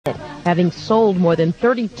having sold more than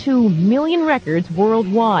 32 million records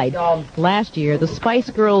worldwide. Last year, the Spice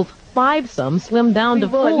Girls fivesome slimmed down to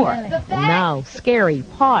 4. And now, Scary,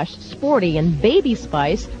 Posh, Sporty, and Baby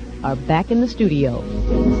Spice are back in the studio.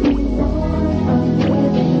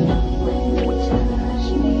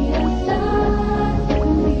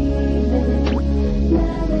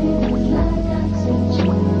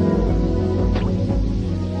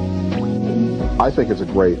 I think it's a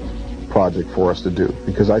great project for us to do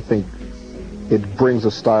because I think it brings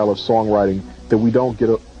a style of songwriting that we don't get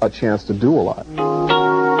a chance to do a lot.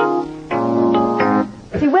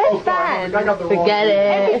 See, we're fans. Forget it.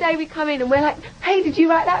 Every day we come in and we're like, hey, did you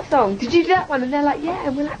write that song? Did you do that one? And they're like, yeah.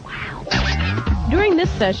 And we're like, wow. During this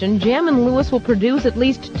session, Jam and Lewis will produce at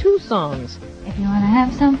least 2 songs. If you want to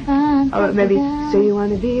have some fun. Oh, maybe, so you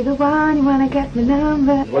want to be the one, you want to get the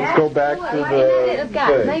number. Let's go back to In a little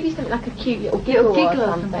gap, maybe something like a cute little giggle or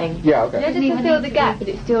something. Yeah, okay. Just to fill the gap, but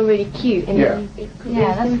it's still really cute. And Yeah.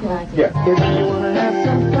 Yeah, that's good. Yeah. If you want to have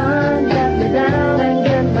some fun, get me down and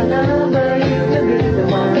get my number, you can be the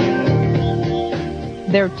one.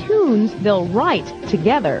 Their tunes they'll write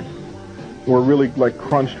together. We're really like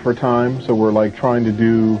crunched for time, so we're like trying to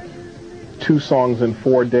do 2 songs in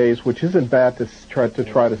 4 days, which isn't bad to try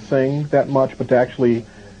to sing that much, but to actually,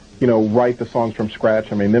 you know, write the songs from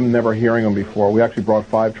scratch. I mean, them never hearing them before. We actually brought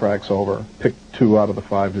 5 tracks over, picked 2 out of the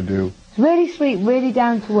 5 to do. It's really sweet, really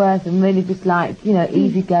down to earth, and really just like, you know,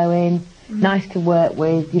 easygoing, nice to work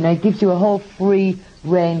with. You know, gives you a whole free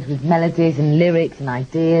range with melodies and lyrics and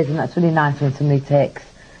ideas, and that's really nice when somebody takes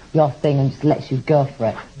your thing and just lets you go for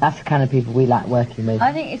it. That's the kind of people we like working with.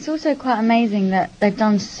 I think it's also quite amazing that they've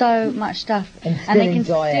done so much stuff And they can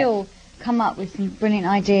enjoy still come up with some brilliant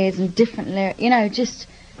ideas and different lyrics. You know, just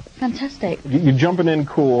fantastic. You're jumping in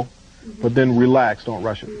cool, but then relax, don't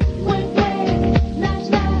rush it.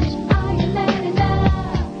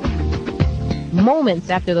 Moments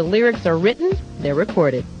after the lyrics are written, they're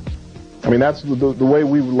recorded. I mean, that's the way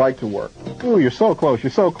we would like to work. Oh, you're so close,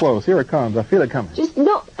 you're so close. Here it comes, I feel it coming. Just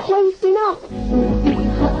not close enough.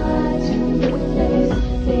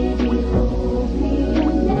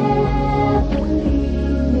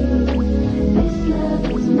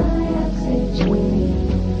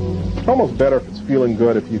 It's almost better if it's feeling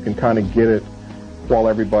good, if you can kind of get it while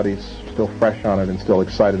everybody's still fresh on it and still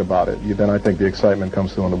excited about it. Then I think the excitement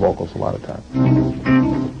comes through in the vocals a lot of times.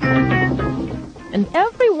 And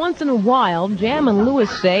every once in a while, Jam and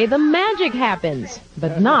Lewis say the magic happens,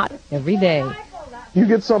 but not every day. You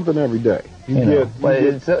get something every day. But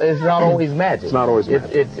it's not always magic. It's not always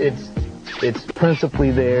magic. It's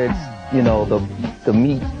principally there. It's, you know, the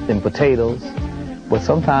meat and potatoes. But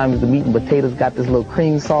sometimes the meat and potatoes got this little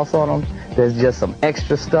cream sauce on them. There's just some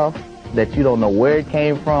extra stuff that you don't know where it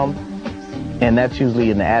came from, and that's usually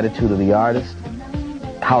in the attitude of the artist,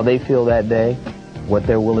 how they feel that day, what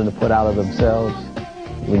they're willing to put out of themselves.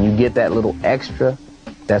 When you get that little extra,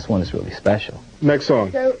 that's when it's really special. Next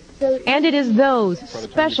song. And it is those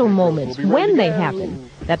special moments, when they happen,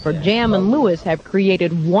 that for Jam and Lewis have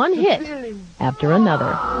created one hit after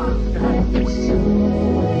another.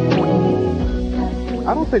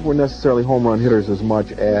 I don't think we're necessarily home run hitters as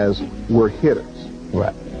much as we're hitters.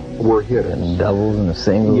 Right. We're hitters. And doubles and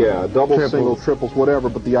singles. Yeah, doubles, singles, triples, whatever,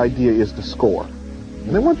 but the idea is to score.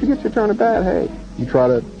 And then once you get your turn at bat, hey, you try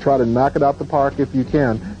to knock it out the park if you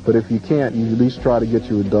can, but if you can't, you at least try to get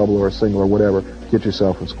you a double or a single or whatever, get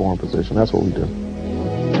yourself in scoring position. That's what we do.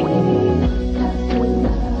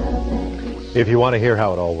 If you want to hear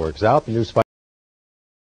how it all works out, the new